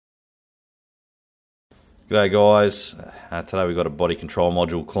G'day guys, today we've got a body control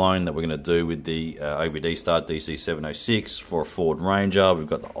module clone that we're going to do with the OBDSTAR DC706 for a Ford Ranger. We've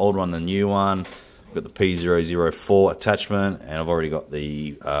got the old one, the new one, we've got the P004 attachment, and I've already got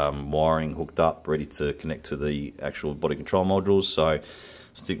the wiring hooked up, ready to connect to the actual body control modules. So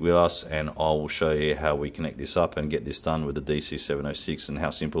stick with us and I will show you how we connect this up and get this done with the DC706 and how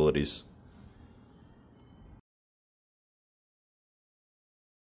simple it is.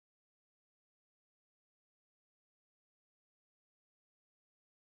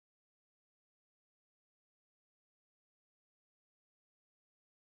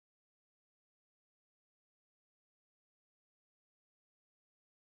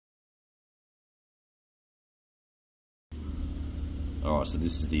 Alright, so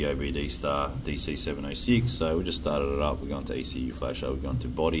this is the OBDSTAR DC706, so we just started it up. We're going to ECU flash up, we're going to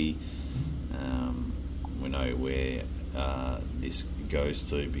body. We know where this goes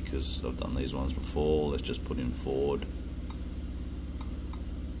to because I've done these ones before. Let's just put in Ford.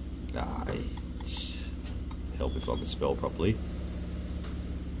 Help if I could spell properly.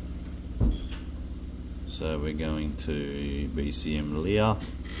 So we're going to BCM Lear.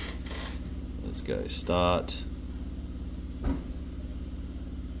 Let's go start.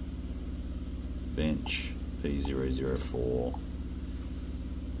 Bench P004,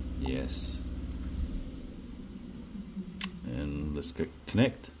 yes, and let's go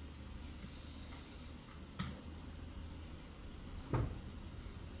connect.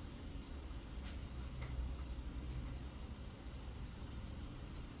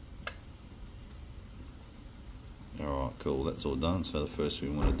 Alright, cool, that's all done. So the first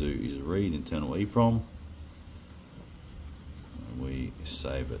thing we want to do is read internal EEPROM. We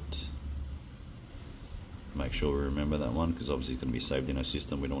save it. Make sure we remember that one because obviously it's going to be saved in our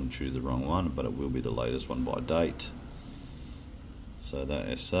system. We don't want to choose the wrong one, but it will be the latest one by date. So that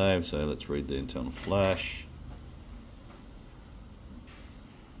is saved. So let's read the internal flash.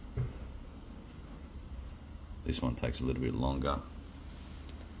 This one takes a little bit longer.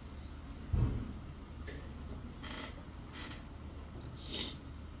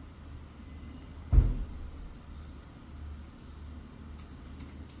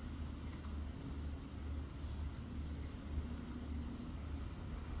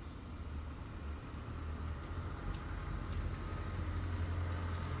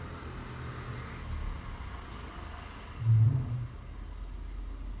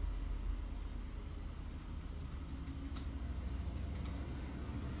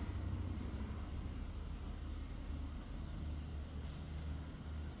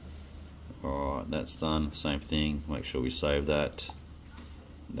 Alright, that's done. Same thing, make sure we save that.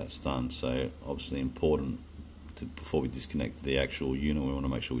 That's done. So obviously important before we disconnect the actual unit, we want to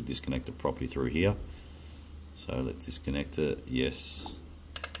make sure we disconnect it properly through here. So let's disconnect it, yes.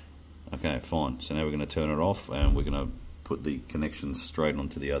 Okay, fine. So now we're going to turn it off and we're going to put the connection straight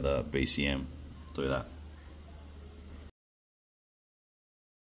onto the other BCM. Do that.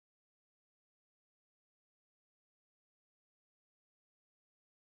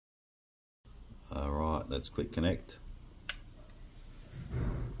 Alright, let's click connect.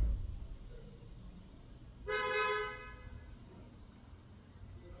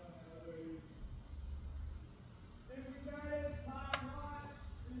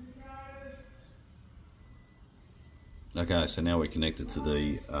 Okay, so now we're connected to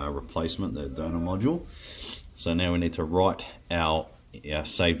the replacement, the donor module. So now we need to write our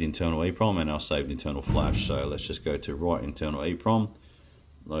saved internal EEPROM and our saved internal flash. So let's just go to write internal EEPROM,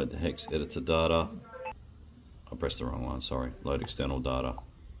 load the hex editor data. I pressed the wrong one, sorry. Load external data.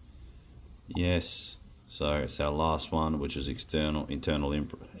 Yes, so it's our last one, which is internal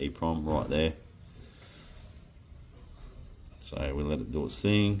EEPROM right there. So we let it do its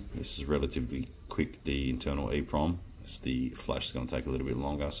thing. This is relatively quick, the internal EEPROM. The flash is going to take a little bit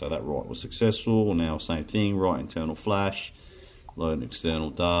longer. So that write was successful. Now same thing, write internal flash, load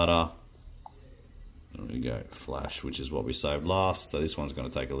external data. There we go, flash, which is what we saved last. So this one's going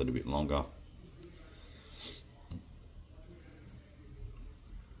to take a little bit longer.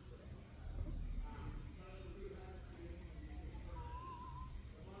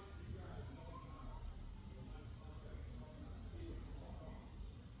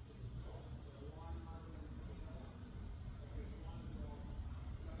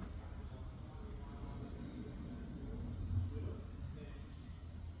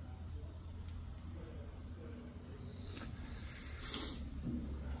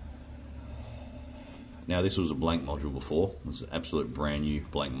 Now this was a blank module before. It's an absolute brand new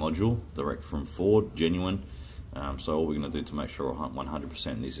blank module, direct from Ford, genuine. So all we're going to do to make sure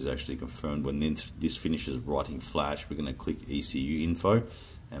 100% this is actually confirmed, when this finishes writing flash, we're going to click ECU info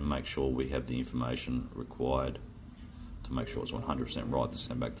and make sure we have the information required to make sure it's 100% right to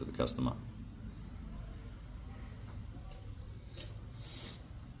send back to the customer.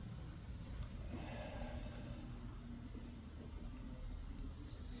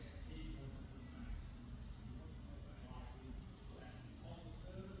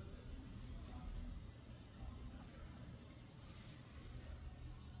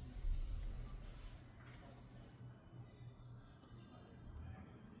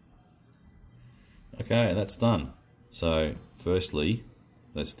 Okay, that's done. So firstly,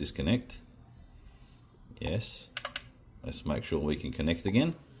 let's disconnect. Yes. Let's make sure we can connect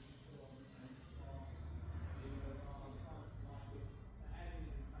again.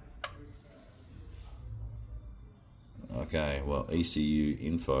 Okay, well, ECU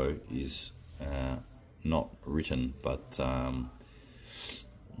info is not written, but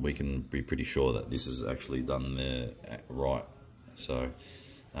we can be pretty sure that this is actually done there right. So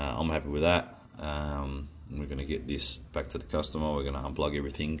I'm happy with that. We're going to get this back to the customer. We're going to unplug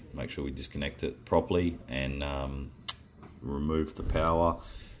everything, make sure we disconnect it properly, and remove the power,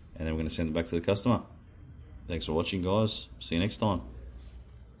 and then we're going to send it back to the customer. Thanks for watching, guys. See you next time.